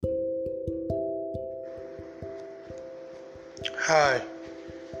Hi,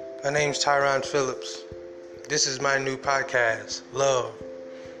 my name's Tyron Phillips. This is my new podcast, Love.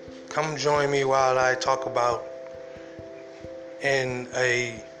 Come join me while I talk about, in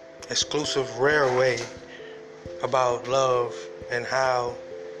a exclusive, rare way, about love and how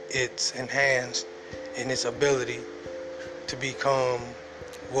it's enhanced in its ability to become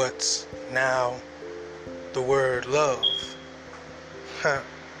what's now the word love.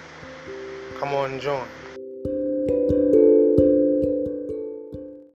 Come on and join.